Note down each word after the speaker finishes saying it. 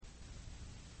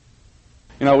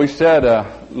You know, we said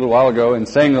a little while ago in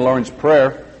saying the Lord's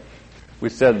Prayer, we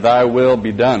said, "Thy will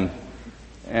be done."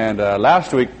 And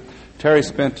last week, Terry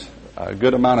spent a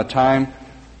good amount of time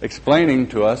explaining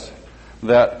to us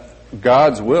that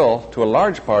God's will, to a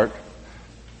large part,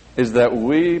 is that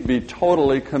we be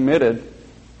totally committed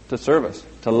to service,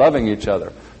 to loving each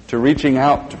other, to reaching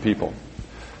out to people.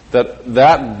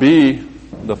 That be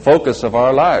the focus of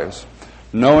our lives.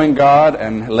 Knowing God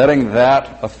and letting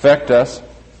that affect us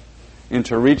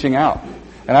into reaching out.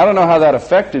 And I don't know how that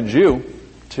affected you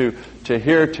to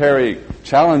hear Terry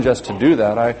challenge us to do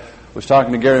that. I was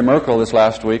talking to Gary Merkel this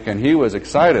last week, and he was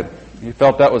excited. He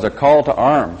felt that was a call to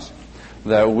arms,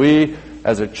 that we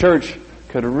as a church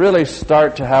could really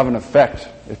start to have an effect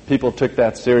if people took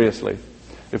that seriously.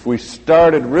 If we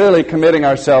started really committing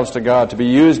ourselves to God, to be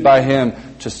used by Him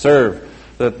to serve,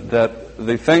 that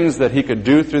the things that He could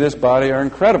do through this body are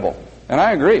incredible. And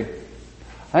I agree.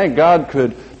 I think God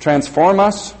could transform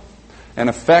us and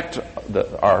affect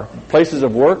our places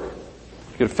of work.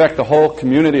 He could affect the whole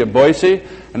community of Boise.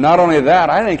 And not only that,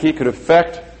 I think He could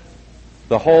affect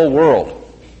the whole world.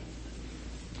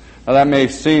 Now that may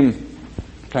seem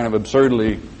kind of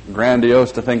absurdly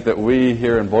grandiose to think that we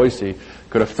here in Boise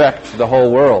could affect the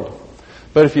whole world.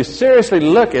 But if you seriously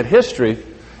look at history,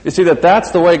 you see that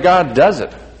that's the way God does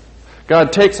it.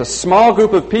 God takes a small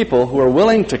group of people who are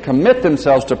willing to commit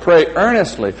themselves to pray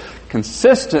earnestly,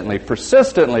 consistently,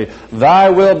 persistently, "Thy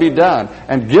will be done,"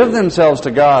 and give themselves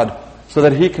to God so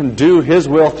that He can do His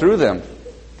will through them.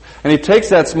 And He takes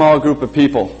that small group of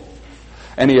people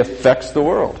and He affects the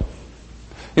world.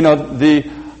 You know, the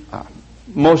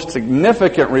most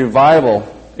significant revival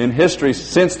in history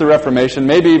since the Reformation,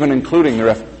 maybe even including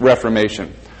the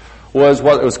Reformation, was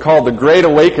what was called the Great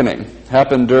Awakening.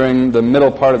 Happened during the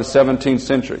middle part of the 17th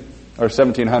century, or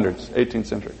 1700s, 18th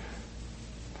century.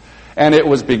 And it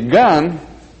was begun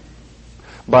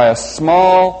by a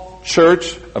small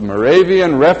church of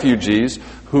Moravian refugees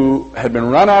who had been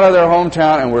run out of their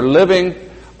hometown and were living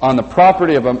on the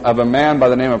property of a man by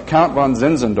the name of Count von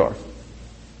Zinzendorf.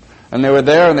 And they were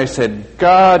there and they said,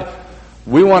 "God,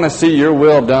 we want to see your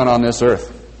will done on this earth."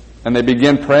 And they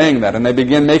began praying that, and they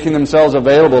began making themselves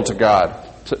available to God,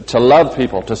 to love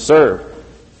people, to serve.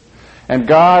 And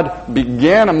God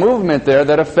began a movement there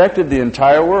that affected the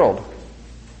entire world.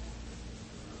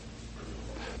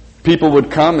 People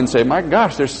would come and say, "My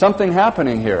gosh, there's something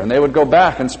happening here." And they would go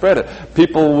back and spread it.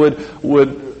 People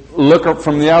would look up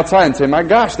from the outside and say, "My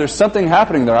gosh, there's something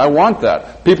happening there. I want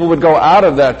that." People would go out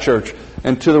of that church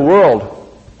and to the world,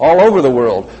 all over the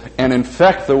world, and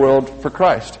infect the world for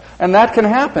Christ. And that can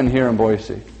happen here in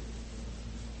Boise.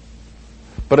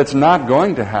 But it's not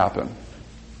going to happen.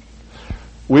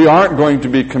 We aren't going to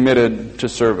be committed to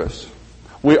service.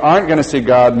 We aren't going to see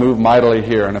God move mightily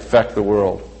here and affect the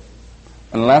world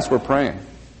unless we're praying.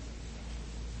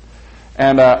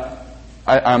 And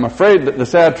I'm afraid that the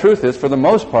sad truth is, for the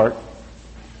most part,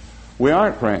 we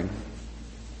aren't praying.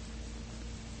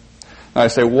 Now I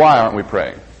say, why aren't we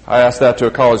praying? I asked that to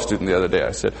a college student the other day.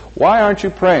 I said, "Why aren't you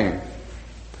praying?"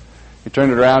 He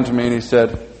turned it around to me and he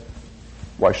said,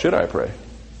 "Why should I pray?"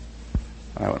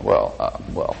 And I went,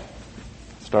 well.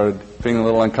 Started feeling a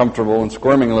little uncomfortable and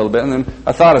squirming a little bit, and then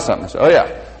I thought of something. I said, "Oh yeah,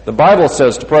 the Bible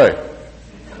says to pray."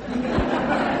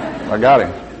 I got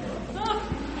him.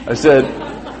 I said,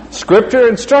 "Scripture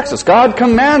instructs us. God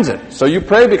commands it. So you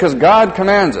pray because God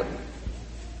commands it."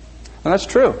 And that's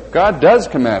true. God does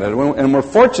command it, and we're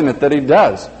fortunate that He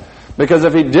does. Because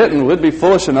if He didn't, we'd be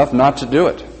foolish enough not to do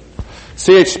it.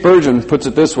 C.H. Spurgeon puts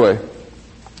it this way: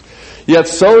 "Yet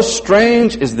so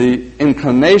strange is the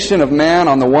inclination of man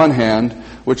on the one hand,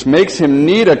 which makes him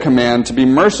need a command to be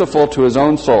merciful to his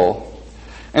own soul,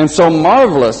 and so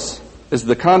marvelous is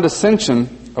the condescension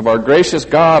of our gracious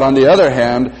God on the other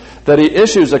hand, that He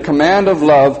issues a command of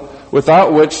love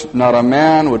without which not a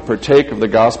man would partake of the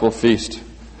gospel feast,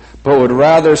 but would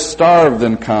rather starve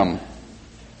than come.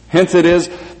 Hence it is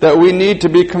that we need to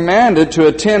be commanded to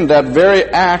attend that very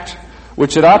act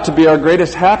which it ought to be our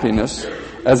greatest happiness,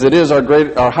 as it is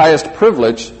our highest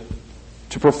privilege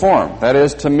to perform, that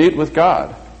is, to meet with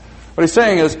God." What he's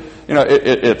saying is,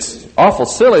 it's awful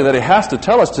silly that He has to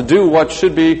tell us to do what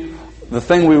should be the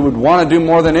thing we would want to do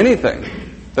more than anything.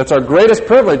 That's our greatest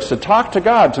privilege, to talk to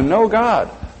God, to know God,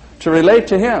 to relate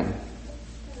to Him.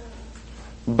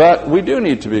 But we do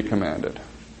need to be commanded.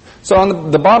 So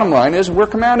the bottom line is we're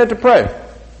commanded to pray.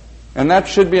 And that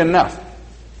should be enough.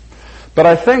 But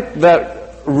I think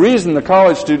that reason the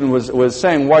college student was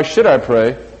saying, "Why should I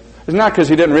pray?" is not because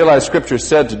he didn't realize Scripture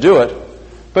said to do it,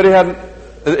 but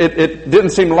it didn't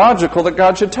seem logical that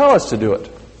God should tell us to do it.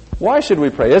 Why should we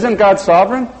pray? Isn't God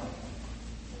sovereign?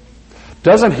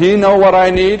 Doesn't He know what I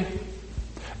need?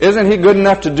 Isn't He good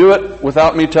enough to do it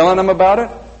without me telling Him about it?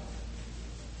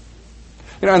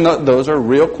 And those are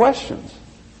real questions.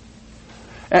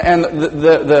 And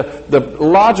the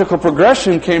logical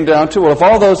progression came down to, well, if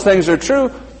all those things are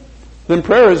true, then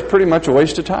prayer is pretty much a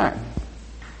waste of time.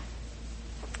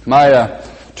 My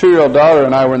 2-year-old daughter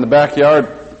and I were in the backyard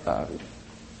a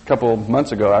couple of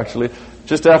months ago, actually,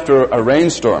 just after a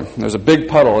rainstorm. There was a big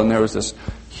puddle, and there was this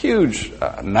huge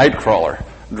night crawler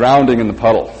drowning in the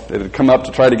puddle. It had come up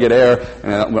to try to get air,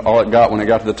 and all it got when it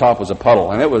got to the top was a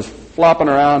puddle. And it was flopping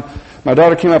around. My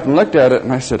daughter came up and looked at it,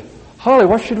 and I said, "Holly,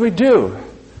 what should we do?"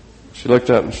 She looked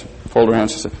at it and she folded her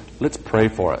hands and she said, "Let's pray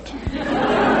for it."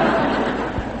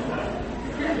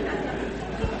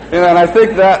 And I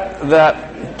think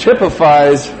that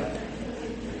typifies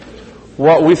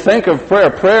what we think of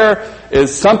prayer. Prayer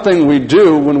is something we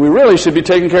do when we really should be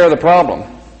taking care of the problem.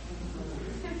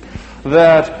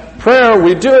 That prayer,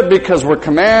 we do it because we're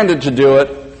commanded to do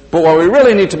it, but what we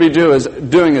really need to be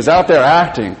doing is out there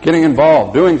acting, getting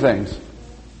involved, doing things.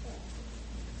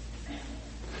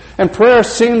 And prayer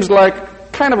seems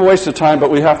like kind of a waste of time, but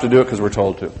we have to do it because we're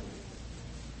told to.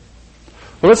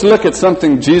 Well, let's look at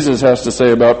something Jesus has to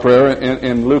say about prayer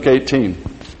in Luke 18.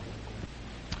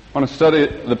 I want to study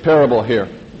the parable here.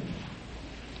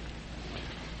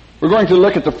 We're going to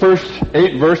look at the first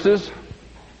 8 verses.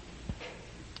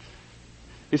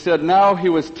 He said, "Now he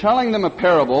was telling them a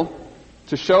parable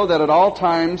to show that at all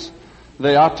times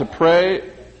they ought to pray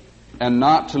and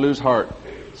not to lose heart,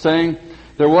 saying,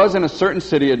 there was in a certain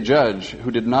city a judge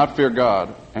who did not fear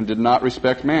God and did not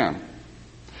respect man.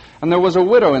 And there was a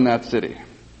widow in that city,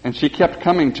 and she kept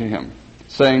coming to him,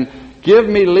 saying, give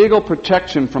me legal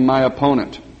protection from my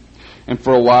opponent. And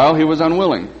for a while he was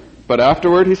unwilling. But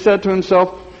afterward he said to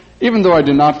himself, even though I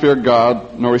do not fear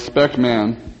God nor respect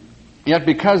man, yet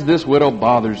because this widow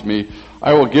bothers me,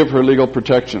 I will give her legal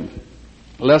protection,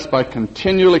 lest by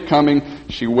continually coming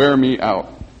she wear me out.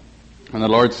 And the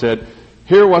Lord said,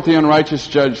 hear what the unrighteous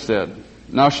judge said.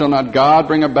 Now shall not God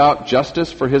bring about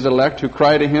justice for his elect who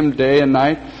cry to him day and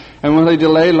night? And will he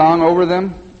delay long over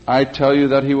them? I tell you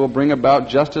that he will bring about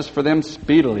justice for them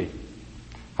speedily.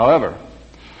 However,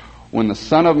 when the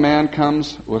Son of Man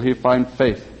comes, will he find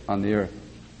faith on the earth?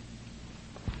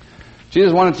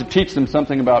 Jesus wanted to teach them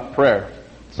something about prayer.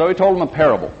 So he told them a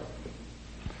parable.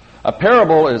 A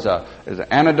parable is an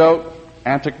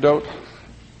anecdote,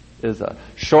 is a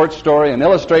short story, an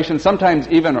illustration, sometimes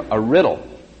even a riddle,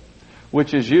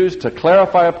 which is used to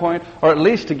clarify a point or at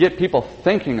least to get people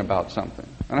thinking about something.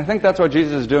 And I think that's what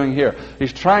Jesus is doing here.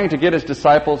 He's trying to get his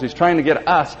disciples, he's trying to get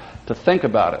us to think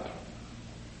about it.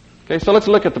 Okay, so let's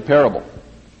look at the parable.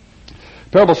 The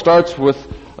parable starts with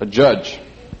a judge.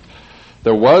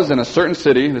 There was in a certain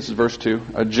city, this is verse 2,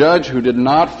 a judge who did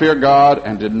not fear God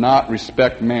and did not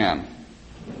respect man.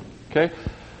 Okay?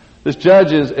 This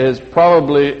judge is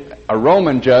probably a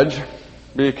Roman judge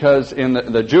because in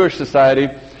the Jewish society,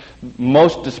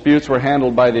 most disputes were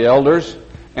handled by the elders,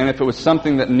 and if it was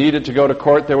something that needed to go to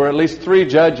court, there were at least 3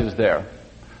 judges there.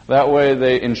 That way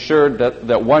they ensured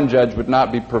that one judge would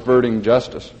not be perverting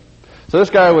justice. So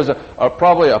this guy was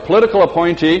probably a political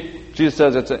appointee. Jesus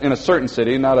says it's in a certain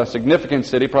city, not a significant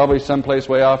city, probably someplace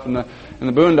way off in the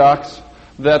boondocks,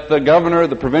 that the governor,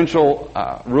 the provincial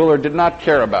ruler, did not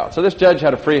care about. So this judge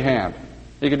had a free hand.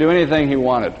 He could do anything he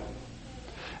wanted.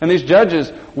 And these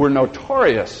judges were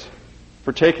notorious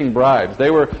for taking bribes.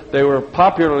 They were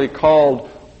popularly called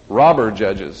robber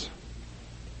judges.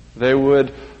 They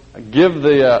would give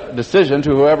the decision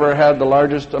to whoever had the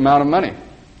largest amount of money.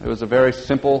 It was a very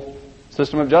simple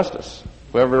system of justice.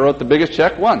 Whoever wrote the biggest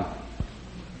check won.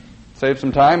 Save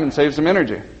some time and save some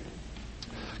energy.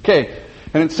 Okay,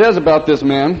 and it says about this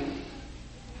man,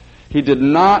 he did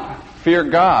not fear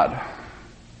God.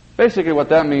 Basically what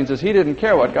that means is he didn't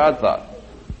care what God thought.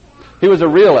 He was a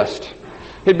realist.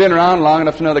 He'd been around long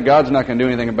enough to know that God's not going to do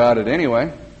anything about it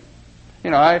anyway.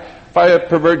 If I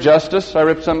pervert justice, I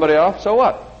rip somebody off, so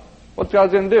what? What's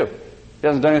God going to do? He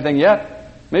hasn't done anything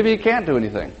yet. Maybe he can't do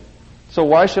anything. So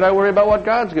why should I worry about what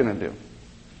God's going to do?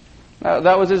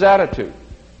 That was his attitude.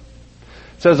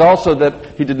 It says also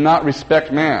that he did not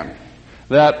respect man.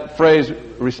 That phrase,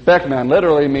 respect man,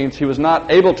 literally means he was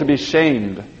not able to be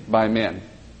shamed by men.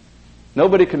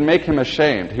 Nobody could make him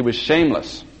ashamed. He was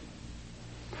shameless.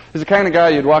 He's the kind of guy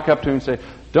you'd walk up to and say,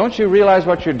 don't you realize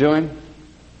what you're doing?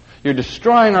 You're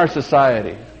destroying our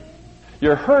society.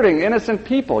 You're hurting innocent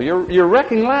people. You're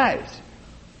wrecking lives.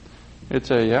 He'd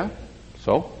say, yeah,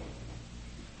 so?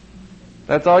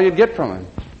 That's all you'd get from him.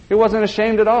 He wasn't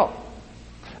ashamed at all.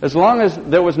 As long as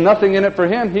there was nothing in it for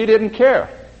him, he didn't care.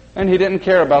 And he didn't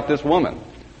care about this woman.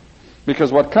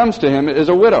 because what comes to him is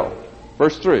a widow.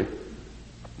 Verse 3.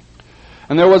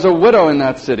 And there was a widow in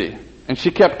that city, and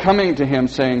she kept coming to him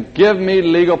saying, "Give me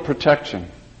legal protection."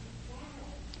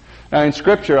 Now in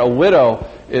Scripture, a widow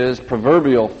is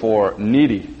proverbial for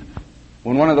needy.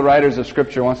 When one of the writers of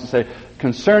Scripture wants to say,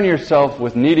 concern yourself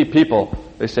with needy people,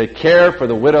 they say, care for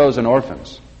the widows and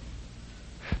orphans.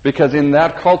 Because in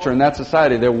that culture, in that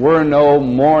society, there were no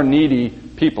more needy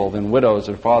people than widows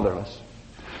and fatherless.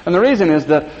 And the reason is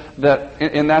that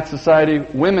in that society,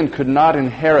 women could not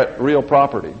inherit real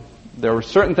property. There were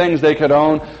certain things they could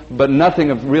own, but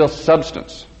nothing of real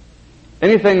substance.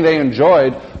 Anything they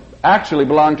enjoyed actually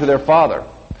belonged to their father.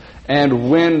 And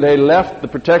when they left the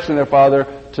protection of their father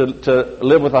to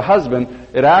live with a husband,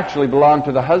 it actually belonged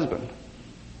to the husband.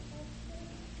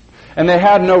 And they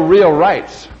had no real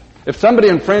rights. If somebody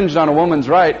infringed on a woman's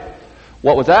right,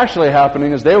 what was actually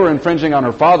happening is they were infringing on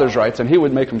her father's rights, and he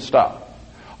would make them stop.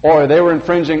 Or they were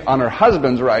infringing on her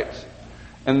husband's rights,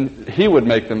 and he would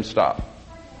make them stop.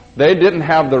 They didn't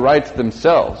have the rights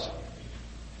themselves.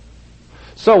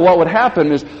 So what would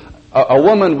happen is a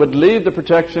woman would leave the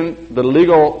protection, the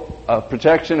legal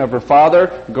protection of her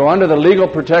father, go under the legal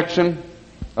protection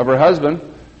of her husband,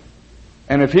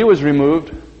 and if he was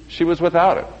removed, she was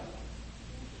without it.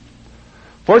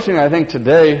 Fortunately, I think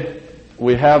today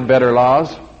we have better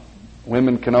laws.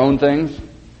 Women can own things.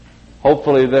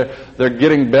 Hopefully they're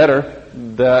getting better,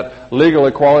 that legal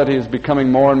equality is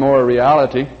becoming more and more a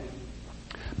reality.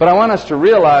 But I want us to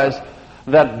realize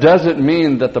that doesn't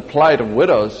mean that the plight of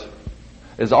widows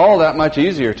is all that much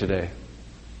easier today.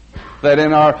 That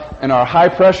in our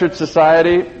high-pressured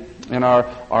society, in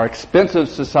our expensive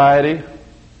society,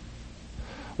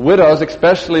 widows,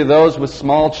 especially those with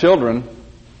small children,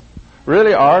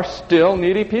 really are still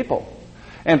needy people.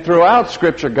 And throughout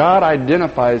Scripture, God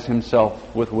identifies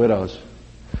Himself with widows.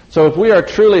 So if we are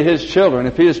truly His children,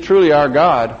 if He is truly our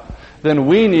God, then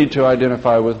we need to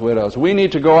identify with widows. We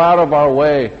need to go out of our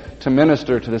way to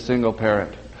minister to the single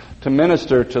parent, to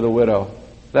minister to the widow.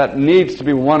 That needs to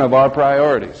be one of our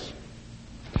priorities.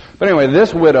 But anyway,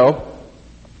 this widow,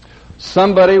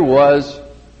 somebody was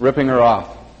ripping her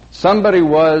off. Somebody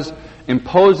was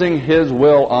imposing his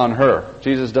will on her.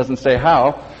 Jesus doesn't say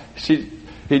how.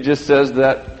 He just says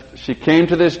that she came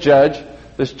to this judge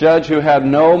who had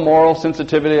no moral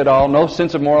sensitivity at all, no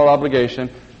sense of moral obligation,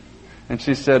 and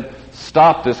she said,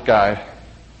 "Stop this guy."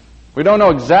 We don't know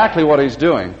exactly what he's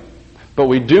doing, but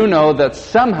we do know that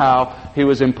somehow he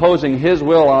was imposing his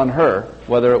will on her,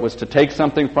 whether it was to take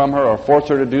something from her or force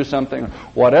her to do something, or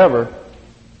whatever.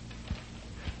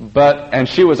 And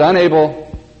she was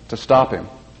unable to stop him.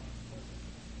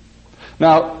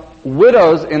 Now,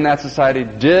 widows in that society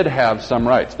did have some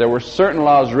rights. There were certain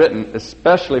laws written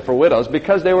especially for widows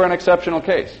because they were an exceptional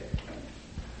case.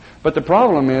 But the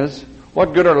problem is,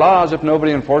 what good are laws if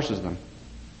nobody enforces them?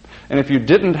 And if you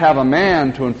didn't have a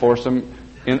man to enforce them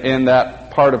in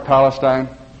that part of Palestine,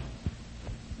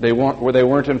 they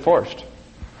weren't enforced.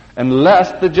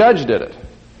 Unless the judge did it.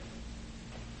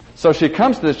 So she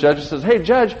comes to this judge and says, "Hey,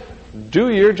 judge, do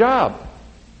your job.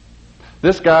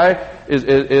 This guy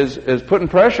is putting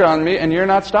pressure on me, and you're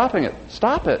not stopping it.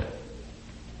 Stop it."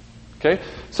 Okay?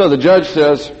 So the judge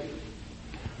says,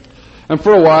 "And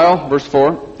for a while," verse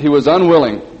 4, "he was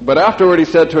unwilling. But afterward he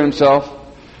said to himself,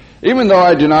 even though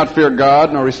I do not fear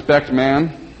God nor respect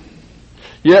man,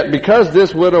 yet because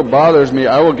this widow bothers me,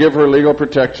 I will give her legal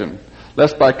protection,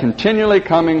 lest by continually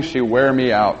coming she wear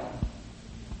me out."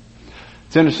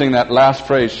 It's interesting, that last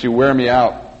phrase, "she wear me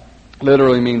out,"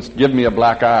 literally means give me a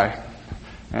black eye.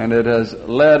 And it has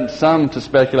led some to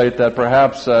speculate that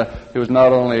perhaps he was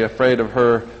not only afraid of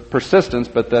her persistence,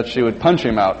 but that she would punch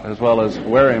him out as well as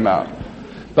wear him out.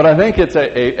 But I think it's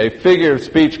a figure of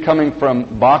speech coming from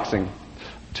boxing,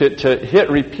 to hit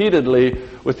repeatedly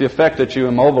with the effect that you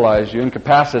immobilize, you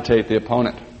incapacitate the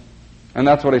opponent. And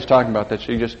that's what he's talking about, that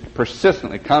she just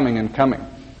persistently coming and coming.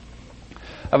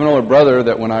 I have an older brother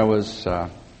that when I was a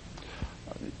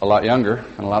lot younger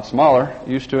and a lot smaller,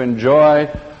 used to enjoy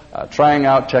trying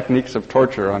out techniques of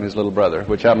torture on his little brother,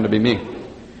 which happened to be me.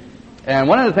 And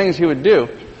one of the things he would do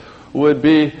would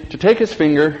be to take his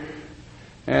finger,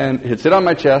 and he'd sit on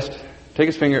my chest, take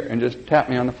his finger, and just tap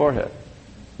me on the forehead.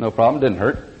 No problem, didn't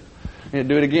hurt. And he'd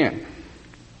do it again,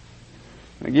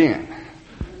 and again,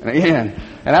 and again.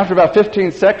 And after about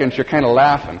 15 seconds, you're kind of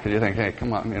laughing, because you think, hey,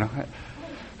 come on, you know.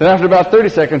 Then after about 30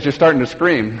 seconds, you're starting to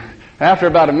scream. After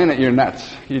about a minute, you're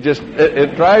nuts.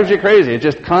 It drives you crazy. It's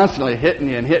just constantly hitting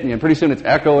you, and pretty soon it's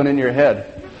echoing in your head.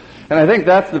 And I think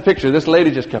that's the picture. This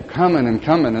lady just kept coming and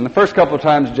coming. And the first couple of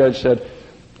times, the judge said,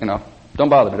 "Don't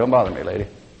bother me, lady.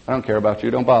 I don't care about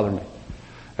you. Don't bother me."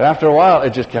 And after a while,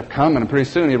 it just kept coming, and pretty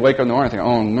soon he'd wake up in the morning and think,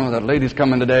 oh no, that lady's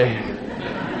coming today.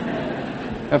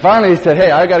 And finally he said,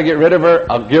 hey, I got to get rid of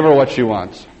her. I'll give her what she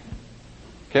wants.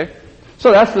 Okay?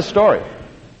 So that's the story.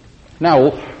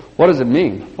 Now, what does it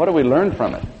mean? What do we learn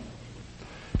from it?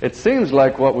 It seems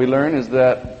like what we learn is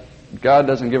that God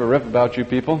doesn't give a rip about you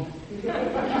people.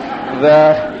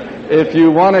 That if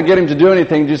you want to get him to do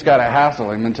anything, you just got to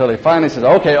hassle him until he finally says,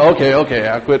 okay, I'll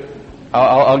quit.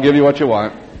 I'll give you what you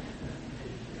want.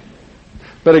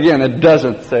 But again, it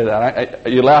doesn't say that.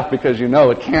 You laugh because you know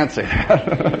it can't say that.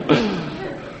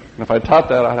 And if I taught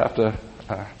that, I'd have to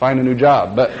find a new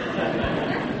job. But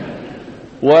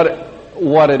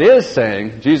what it is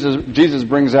saying, Jesus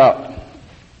brings out,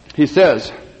 he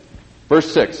says,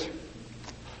 verse 6,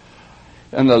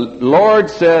 and the Lord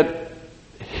said,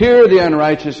 hear the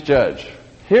unrighteous judge.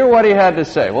 Hear what he had to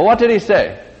say. Well, what did he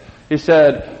say? He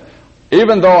said,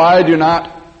 even though I do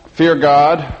not fear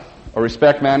God or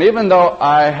respect man, even though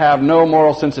I have no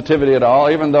moral sensitivity at all,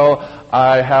 even though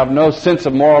I have no sense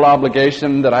of moral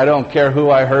obligation, that I don't care who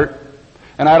I hurt,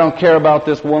 and I don't care about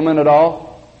this woman at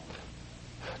all,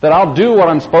 that I'll do what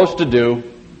I'm supposed to do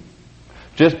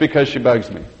just because she bugs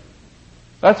me.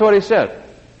 That's what he said.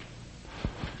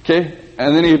 Okay?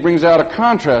 And then he brings out a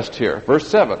contrast here. Verse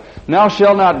 7. Now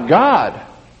shall not God,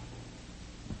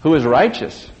 who is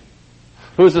righteous,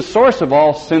 who is the source of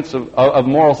all sense of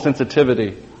moral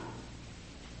sensitivity,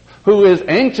 who is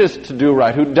anxious to do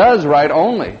right, who does right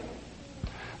only,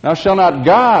 now shall not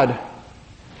God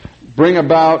bring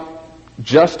about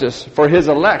justice for his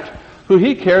elect, who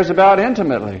he cares about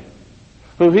intimately,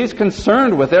 who he's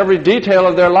concerned with every detail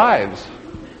of their lives?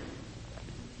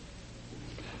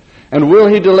 And will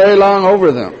he delay long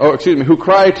over them? Who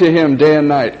cry to him day and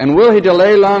night. And will he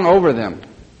delay long over them?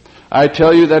 I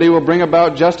tell you that he will bring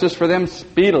about justice for them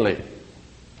speedily.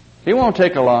 He won't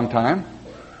take a long time.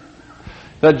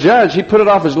 The judge, he put it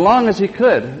off as long as he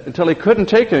could, until he couldn't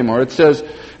take anymore. It says,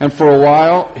 and for a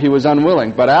while he was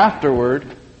unwilling, but afterward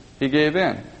he gave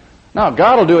in. Now,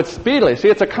 God will do it speedily. See,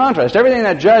 it's a contrast. Everything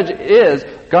that judge is,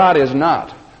 God is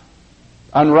not.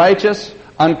 Unrighteous,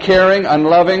 uncaring,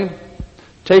 unloving,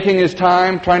 taking his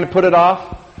time, trying to put it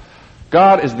off.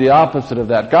 God is the opposite of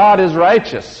that. God is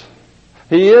righteous.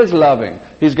 He is loving.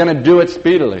 He's going to do it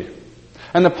speedily.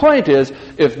 And the point is,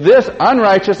 if this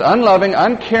unrighteous, unloving,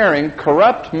 uncaring,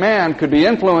 corrupt man could be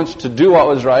influenced to do what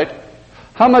was right,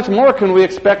 how much more can we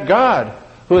expect God,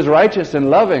 who is righteous and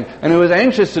loving, and who is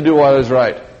anxious to do what is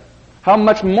right? How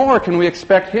much more can we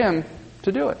expect him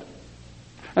to do it?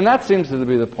 And that seems to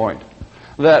be the point.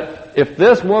 That if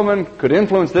this woman could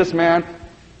influence this man,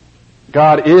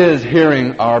 God is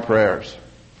hearing our prayers.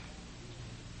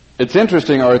 It's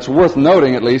interesting, or it's worth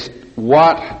noting at least,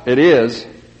 what it is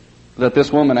that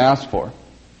this woman asked for.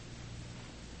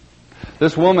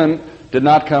 This woman did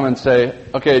not come and say,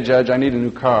 okay, Judge, I need a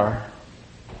new car.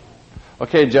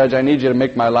 Okay, Judge, I need you to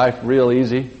make my life real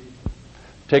easy.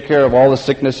 Take care of all the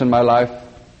sickness in my life.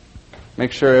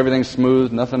 Make sure everything's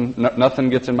smooth, nothing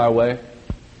gets in my way.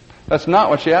 That's not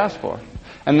what she asked for.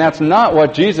 And that's not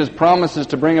what Jesus promises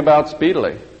to bring about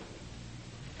speedily.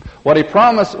 What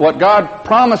God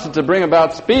promises to bring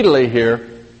about speedily here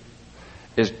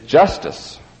is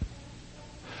justice.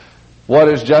 What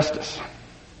is justice?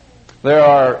 There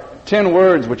are 10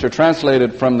 words which are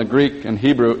translated from the Greek and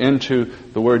Hebrew into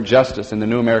the word justice in the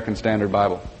New American Standard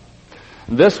Bible.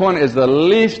 This one is the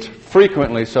least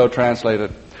frequently so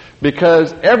translated,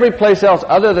 because every place else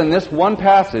other than this one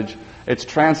passage, it's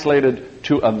translated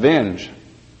to avenge,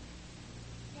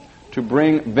 to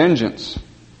bring vengeance.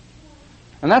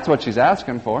 And that's what she's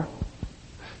asking for.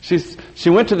 She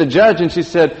went to the judge and she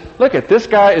said, look, this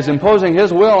guy is imposing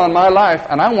his will on my life,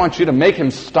 and I want you to make him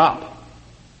stop,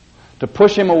 to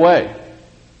push him away.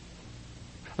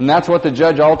 And that's what the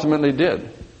judge ultimately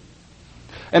did.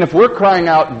 And if we're crying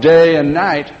out day and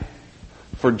night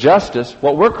for justice,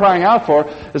 what we're crying out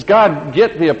for is, God,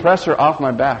 get the oppressor off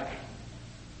my back.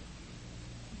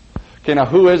 Okay, now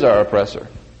who is our oppressor?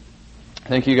 I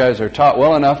think you guys are taught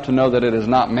well enough to know that it is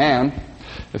not man.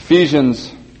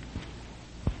 Ephesians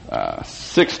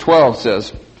 6:12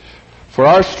 says, for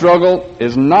our struggle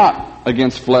is not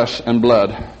against flesh and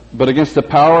blood, but against the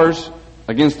powers,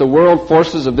 against the world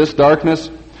forces of this darkness,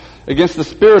 against the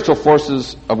spiritual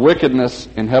forces of wickedness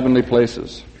in heavenly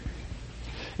places.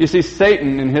 You see,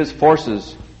 Satan and his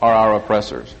forces are our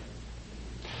oppressors.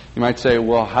 You might say,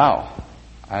 well, how?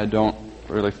 I don't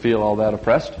really feel all that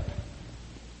oppressed.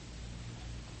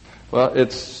 Well,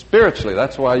 it's spiritually.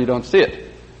 That's why you don't see it.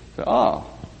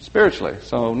 Spiritually.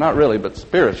 So not really, but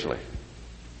spiritually.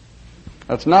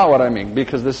 That's not what I mean.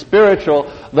 Because the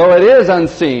spiritual, though it is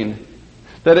unseen,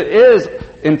 that it is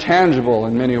intangible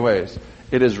in many ways.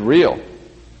 It is real.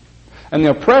 And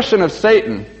the oppression of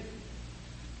Satan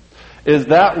is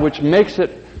that which makes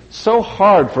it so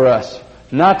hard for us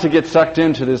not to get sucked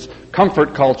into this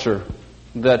comfort culture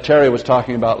that Terry was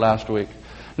talking about last week.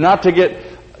 Not to get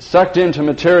sucked into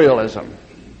materialism.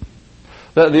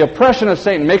 The oppression of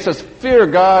Satan makes us fear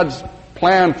God's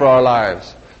plan for our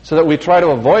lives so that we try to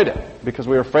avoid it because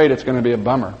we're afraid it's going to be a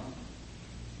bummer.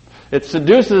 It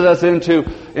seduces us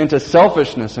into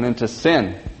selfishness and into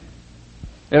sin.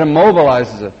 It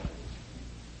immobilizes it.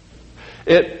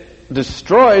 It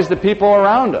destroys the people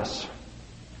around us.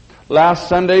 Last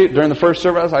Sunday, during the first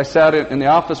service, I sat in the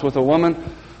office with a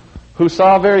woman who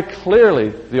saw very clearly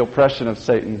the oppression of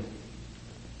Satan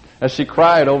as she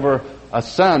cried over a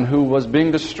son who was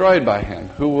being destroyed by him,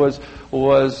 who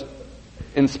was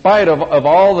in spite of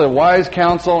all the wise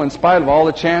counsel, in spite of all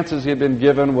the chances he had been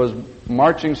given, was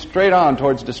marching straight on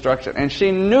towards destruction. And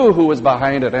she knew who was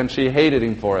behind it, and she hated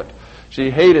him for it. She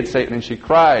hated Satan, and she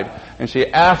cried, and she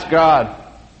asked God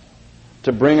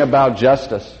to bring about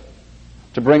justice,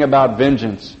 to bring about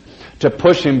vengeance, to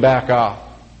push him back off.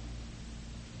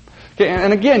 Okay,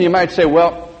 and again, you might say,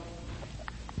 well,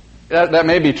 that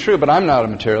may be true, but I'm not a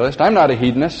materialist. I'm not a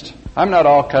hedonist. I'm not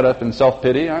all cut up in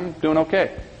self-pity. I'm doing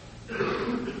okay.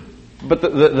 But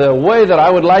the way that I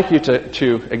would like you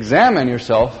to examine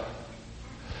yourself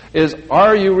is,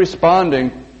 are you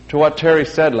responding to what Terry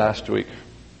said last week?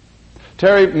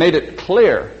 Terry made it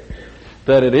clear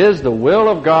that it is the will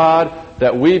of God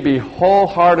that we be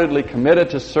wholeheartedly committed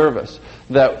to service,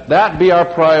 that be our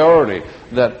priority,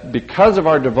 that because of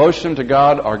our devotion to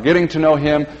God, our getting to know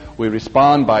Him, we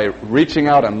respond by reaching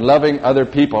out and loving other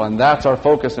people, and that's our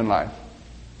focus in life.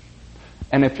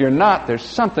 And if you're not, there's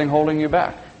something holding you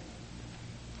back.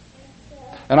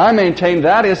 And I maintain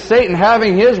that is Satan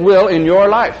having his will in your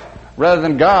life, rather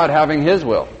than God having His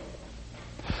will.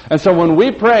 And so when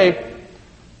we pray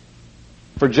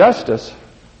for justice,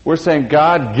 we're saying,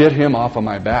 God, get him off of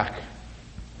my back.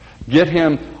 Get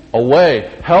him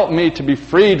away. Help me to be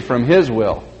freed from his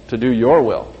will, to do your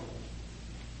will.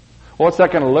 Well, what's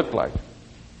that going to look like?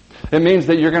 It means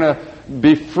that you're going to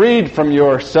be freed from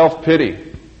your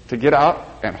self-pity, to get out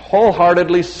and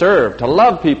wholeheartedly serve, to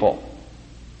love people,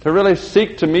 to really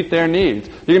seek to meet their needs.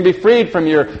 You can be freed from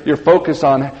your focus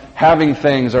on having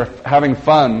things or having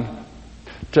fun,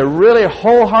 to really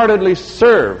wholeheartedly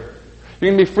serve. You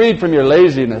can be freed from your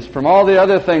laziness, from all the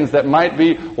other things that might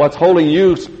be what's holding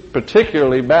you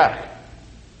particularly back.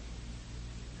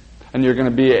 And you're going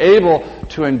to be able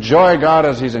to enjoy God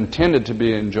as He's intended to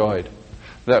be enjoyed.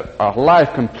 That a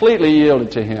life completely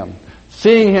yielded to Him.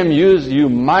 Seeing Him use you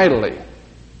mightily.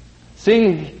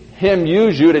 Seeing Him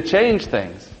use you to change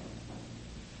things.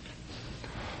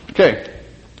 Okay,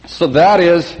 so that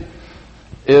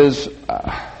is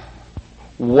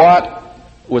what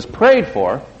was prayed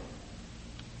for.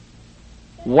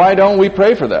 Why don't we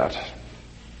pray for that?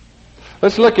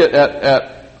 Let's look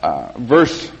at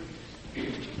verse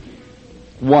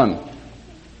 1.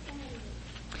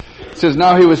 It says,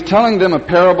 Now he was telling them a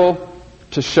parable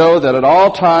to show that at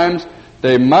all times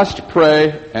they must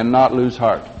pray and not lose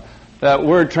heart. That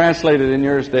word translated in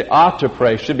yours, they ought to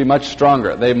pray, should be much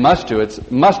stronger. They must do.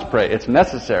 It's must pray. It's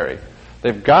necessary.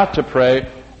 They've got to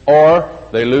pray or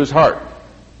they lose heart.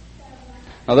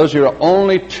 Now those are your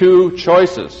only two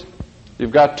choices.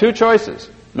 You've got two choices,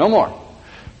 no more.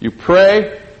 You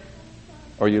pray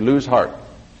or you lose heart.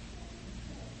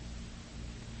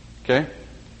 Okay?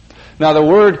 Now the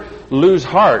word lose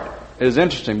heart is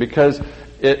interesting because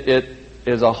it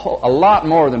is a lot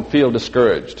more than feel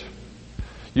discouraged.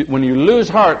 When you lose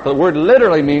heart, the word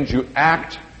literally means you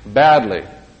act badly.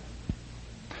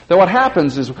 Then what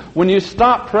happens is when you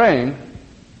stop praying,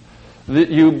 that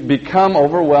you become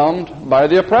overwhelmed by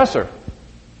the oppressor.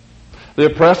 The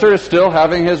oppressor is still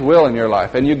having his will in your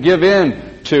life, and you give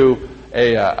in to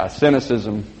a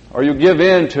cynicism, or you give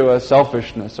in to a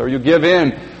selfishness, or you give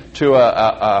in to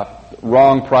a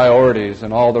wrong priorities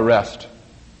and all the rest.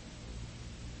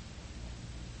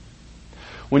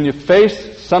 When you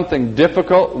face something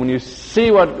difficult, when you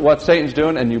see what Satan's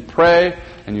doing, and you pray,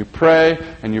 and you pray,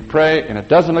 and you pray, and it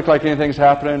doesn't look like anything's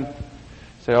happening, you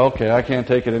say, okay, I can't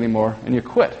take it anymore, and you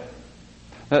quit.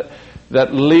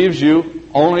 That leaves you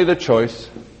only the choice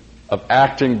of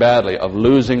acting badly, of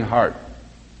losing heart.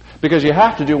 Because you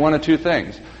have to do one of two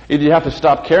things. Either you have to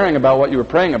stop caring about what you were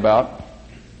praying about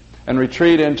and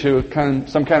retreat into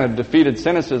some kind of defeated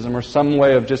cynicism or some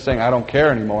way of just saying, I don't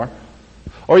care anymore.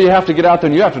 Or you have to get out there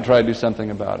and you have to try to do something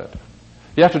about it.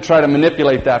 You have to try to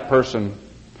manipulate that person.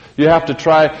 You have to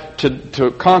try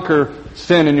to conquer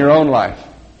sin in your own life.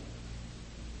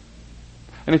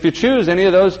 And if you choose either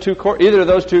of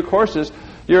those two courses,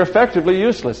 you're effectively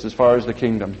useless as far as the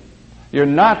kingdom. You're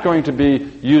not going to be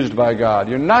used by God.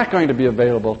 You're not going to be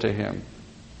available to Him.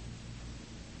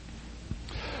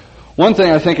 One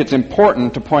thing I think it's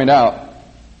important to point out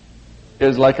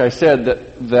is, like I said,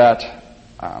 that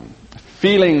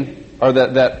feeling, or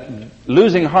that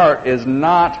losing heart is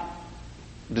not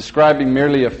describing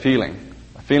merely a feeling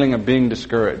of being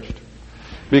discouraged.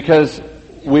 Because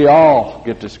we all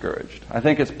get discouraged. I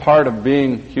think it's part of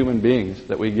being human beings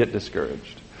that we get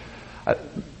discouraged.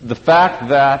 The fact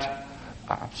that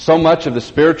so much of the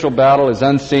spiritual battle is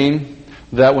unseen,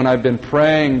 that when I've been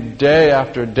praying day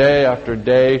after day after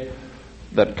day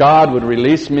that God would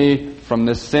release me from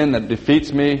this sin that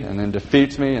defeats me and then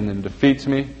defeats me and then defeats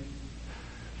me,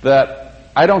 that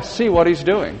I don't see what He's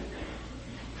doing.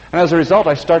 And as a result,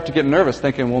 I start to get nervous,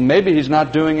 thinking, well, maybe He's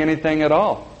not doing anything at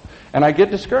all. And I get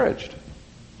discouraged.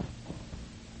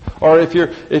 Or if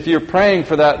you're praying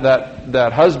for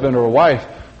that husband or wife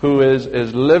who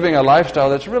is living a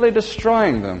lifestyle that's really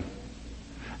destroying them,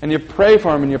 and you pray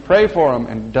for them and you pray for them,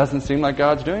 and it doesn't seem like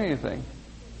God's doing anything,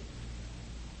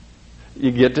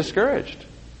 you get discouraged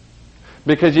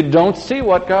because you don't see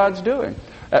what God's doing.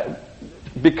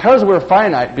 Because we're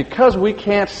finite, because we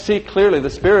can't see clearly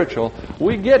the spiritual,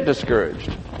 we get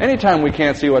discouraged. Anytime we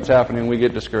can't see what's happening, we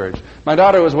get discouraged. My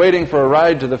daughter was waiting for a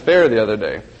ride to the fair the other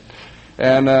day.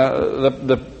 And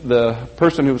the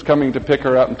person who was coming to pick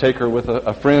her up and take her with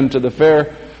a friend to the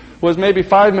fair was maybe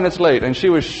 5 minutes late, and she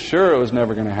was sure it was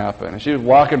never going to happen. And she was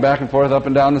walking back and forth up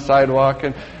and down the sidewalk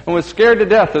and was scared to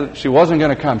death that she wasn't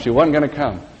going to come. She wasn't going to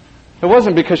come. It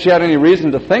wasn't because she had any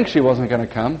reason to think she wasn't going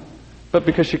to come, but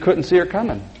because she couldn't see her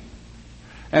coming.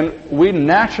 And we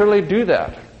naturally do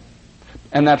that.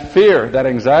 And that fear, that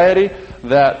anxiety,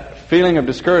 that feeling of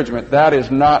discouragement, that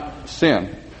is not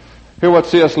sin. Hear what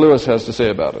C.S. Lewis has to say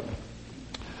about it.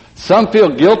 Some feel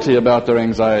guilty about their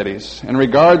anxieties and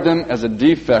regard them as a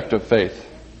defect of faith.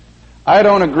 I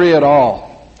don't agree at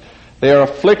all. They are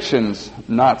afflictions,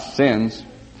 not sins.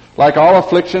 Like all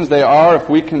afflictions, they are, if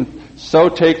we can so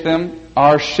take them,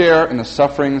 our share in the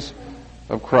sufferings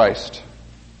of Christ.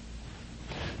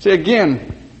 See,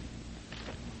 again,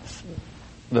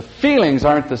 the feelings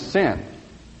aren't the sin.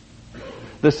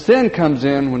 The sin comes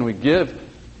in when we give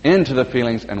into the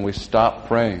feelings and we stop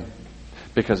praying.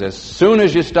 Because as soon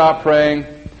as you stop praying,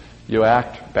 you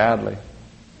act badly.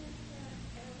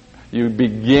 You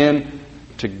begin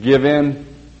to give in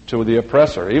to the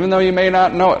oppressor, even though you may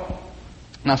not know it.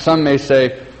 Now, some may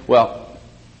say, well,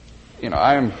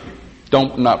 I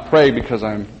don't not pray because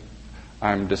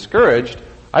I'm discouraged.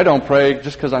 I don't pray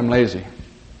just because I'm lazy.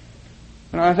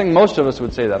 I think most of us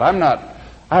would say that. I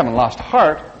haven't lost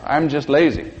heart, I'm just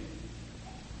lazy.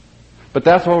 But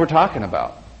that's what we're talking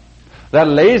about. That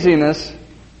laziness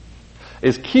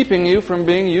is keeping you from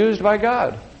being used by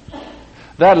God.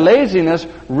 That laziness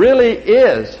really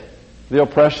is the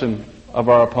oppression of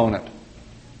our opponent.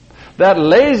 That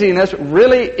laziness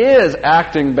really is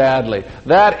acting badly.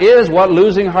 That is what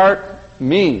losing heart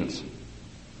means.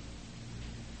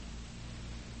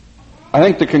 I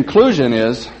think the conclusion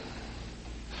is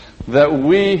that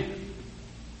we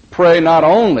pray not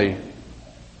only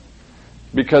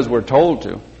because we're told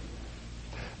to,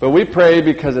 but we pray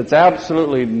because it's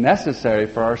absolutely necessary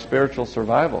for our spiritual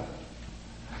survival.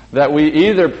 That we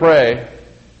either pray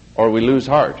or we lose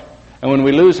heart. And when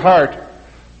we lose heart,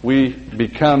 we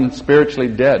become spiritually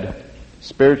dead,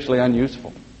 spiritually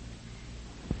unuseful.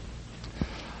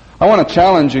 I want to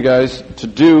challenge you guys to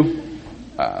do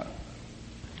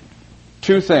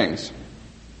two things.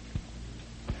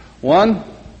 One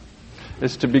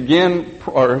is to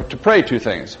pray two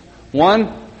things.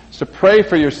 One is to pray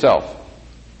for yourself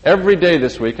every day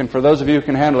this week, and for those of you who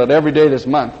can handle it, every day this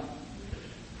month.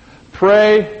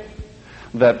 Pray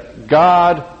that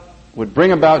God would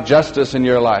bring about justice in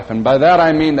your life. And by that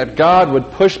I mean that God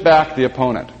would push back the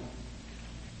opponent.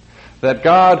 That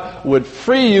God would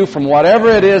free you from whatever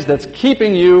it is that's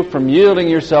keeping you from yielding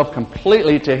yourself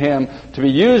completely to Him, to be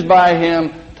used by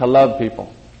Him to love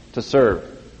people, to serve.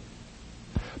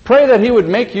 Pray that He would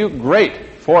make you great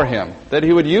for Him, that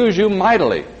He would use you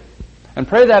mightily. And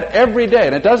pray that every day.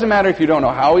 And it doesn't matter if you don't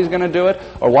know how He's going to do it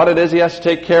or what it is He has to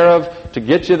take care of to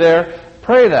get you there.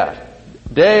 Pray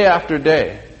that day after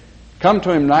day. Come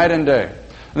to Him night and day.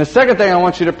 And the second thing I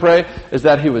want you to pray is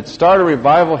that He would start a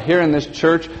revival here in this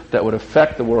church that would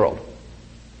affect the world.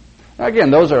 Now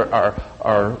again, those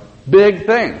are big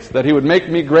things. That He would make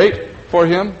me great for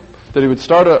Him. That He would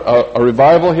start a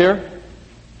revival here.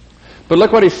 But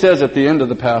look what He says at the end of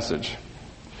the passage.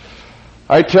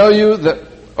 I tell you that...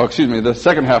 the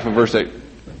second half of verse 8.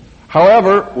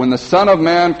 However, when the Son of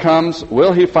Man comes,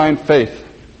 will he find faith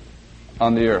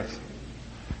on the earth?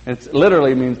 It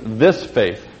literally means this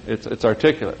faith. It's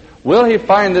articulate. Will he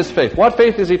find this faith? What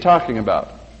faith is he talking about?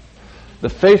 The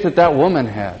faith that that woman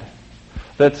had,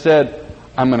 that said,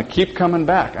 I'm going to keep coming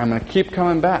back. I'm going to keep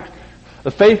coming back.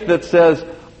 The faith that says,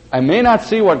 I may not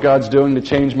see what God's doing to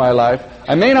change my life.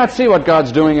 I may not see what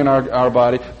God's doing in our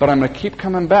body, but I'm going to keep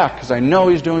coming back because I know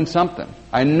He's doing something.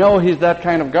 I know He's that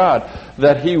kind of God,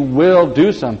 that He will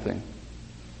do something.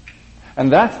 And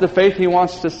that's the faith He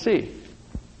wants to see.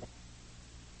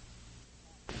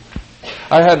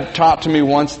 I had taught to me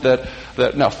once that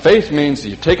no, faith means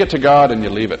you take it to God and you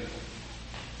leave it.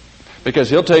 Because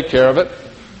He'll take care of it.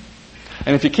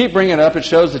 And if you keep bringing it up, it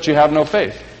shows that you have no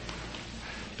faith.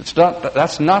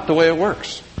 That's not the way it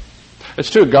works. It's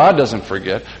true, God doesn't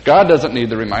forget. God doesn't need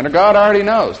the reminder. God already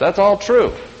knows. That's all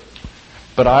true.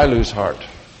 But I lose heart.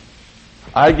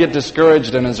 I get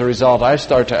discouraged, and as a result, I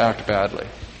start to act badly.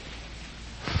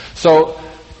 So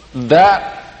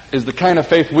that is the kind of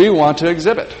faith we want to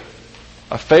exhibit.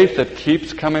 A faith that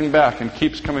keeps coming back and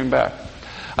keeps coming back.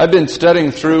 I've been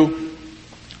studying through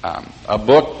a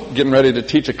book, getting ready to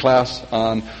teach a class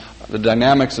on the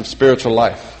dynamics of spiritual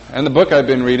life. And the book I've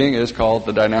been reading is called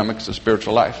The Dynamics of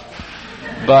Spiritual Life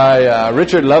by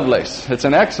Richard Lovelace. It's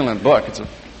an excellent book. It's a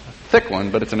thick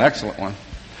one, but it's an excellent one.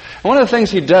 And one of the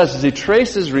things he does is he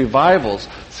traces revivals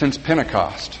since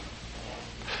Pentecost.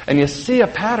 And you see a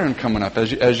pattern coming up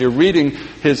as you're reading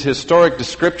his historic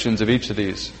descriptions of each of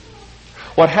these.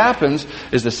 What happens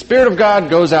is the Spirit of God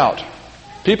goes out.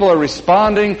 People are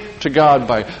responding to God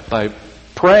by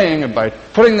praying and by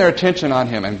putting their attention on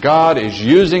Him. And God is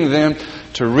using them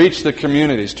to reach the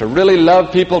communities, to really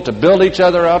love people, to build each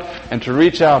other up, and to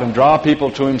reach out and draw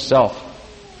people to Himself,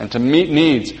 and to meet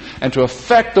needs, and to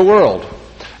affect the world.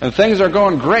 And things are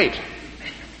going great.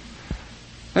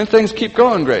 And things keep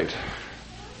going great.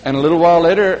 And a little while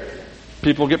later,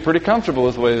 people get pretty comfortable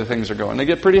with the way that things are going. They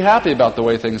get pretty happy about the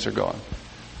way things are going.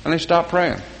 And they stop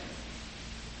praying.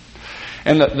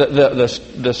 And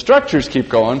the structures keep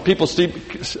going. People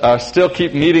still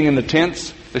keep meeting in the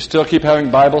tents. They still keep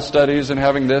having Bible studies and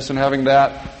having this and having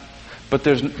that. But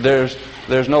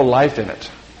there's no life in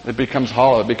it. It becomes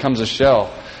hollow. It becomes a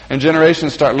shell. And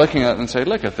generations start looking at it and say,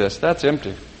 look at this. That's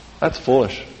empty. That's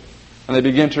foolish. And they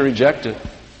begin to reject it.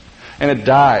 And it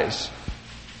dies.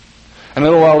 And a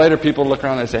little while later, people look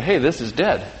around and they say, hey, this is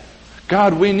dead.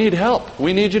 God, we need help.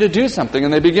 We need you to do something.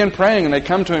 And they begin praying, and they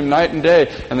come to Him night and day,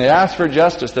 and they ask for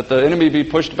justice, that the enemy be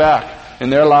pushed back in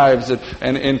their lives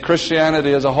and in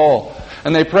Christianity as a whole.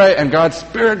 And they pray, and God's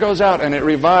Spirit goes out, and it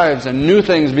revives, and new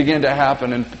things begin to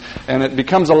happen, and it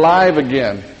becomes alive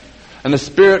again. And the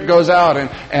Spirit goes out,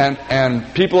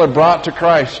 and people are brought to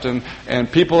Christ,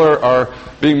 and people are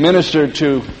being ministered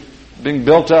to, being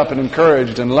built up and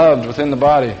encouraged and loved within the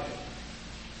body.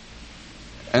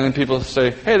 And then people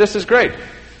say, hey, this is great.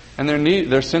 And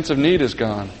their sense of need is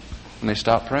gone. And they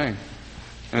stop praying.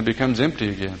 And it becomes empty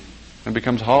again. It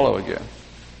becomes hollow again.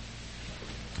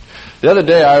 The other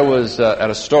day I was at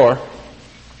a store,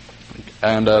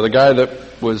 and the guy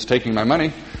that was taking my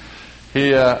money,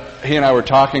 he and I were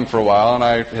talking for a while, and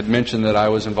I had mentioned that I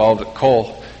was involved at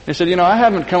Cole. He said, I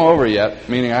haven't come over yet,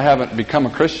 meaning I haven't become a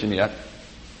Christian yet.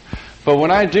 But when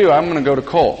I do, I'm going to go to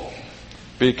Cole.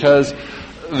 Because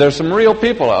there's some real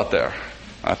people out there.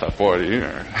 I thought, boy,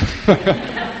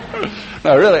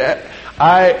 No, really,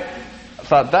 I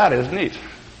thought that is neat.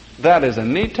 That is a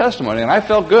neat testimony. And I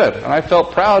felt good. And I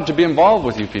felt proud to be involved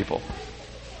with you people.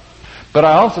 But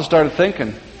I also started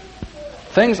thinking,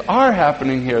 things are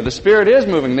happening here. The Spirit is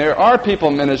moving. There are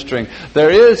people ministering.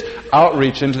 There is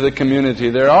outreach into the community.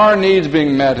 There are needs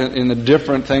being met in the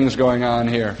different things going on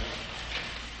here.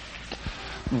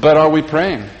 But are we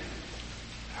praying?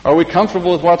 Are we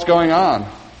comfortable with what's going on?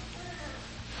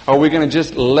 Are we going to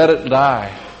just let it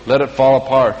die, let it fall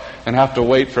apart, and have to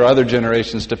wait for other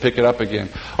generations to pick it up again?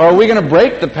 Or are we going to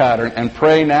break the pattern and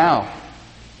pray now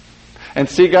and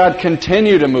see God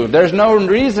continue to move? There's no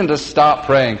reason to stop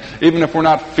praying, even if we're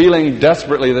not feeling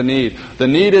desperately the need. The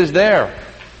need is there.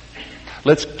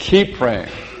 Let's keep praying.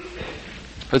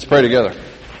 Let's pray together.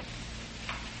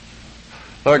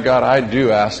 Lord God, I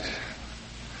do ask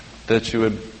that you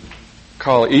would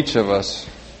call each of us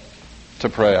to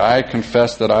pray. I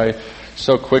confess that I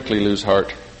so quickly lose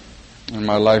heart, and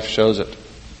my life shows it.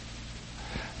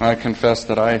 And I confess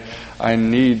that I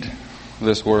need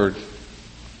this word.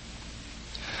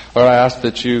 Lord, I ask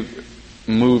that you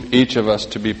move each of us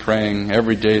to be praying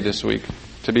every day this week,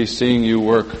 to be seeing you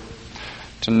work,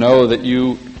 to know that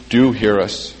you do hear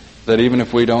us, that even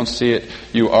if we don't see it,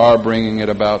 you are bringing it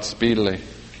about speedily,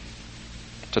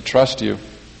 to trust you.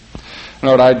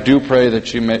 Lord, I do pray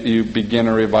that you begin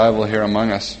a revival here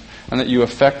among us, and that you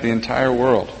affect the entire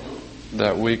world,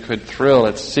 that we could thrill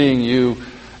at seeing you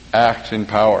act in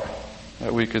power,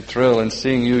 that we could thrill in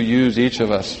seeing you use each of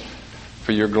us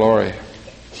for your glory,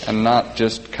 and not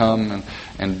just come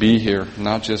and be here,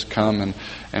 not just come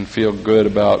and feel good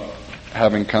about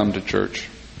having come to church,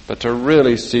 but to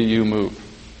really see you move.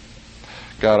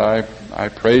 God, I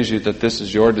praise you that this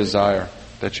is your desire,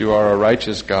 that you are a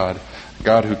righteous God, a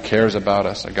God who cares about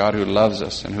us, a God who loves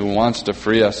us, and who wants to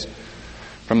free us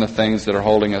from the things that are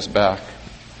holding us back.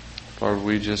 Lord,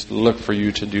 we just look for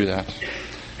you to do that.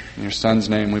 In your Son's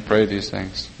name we pray these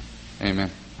things. Amen.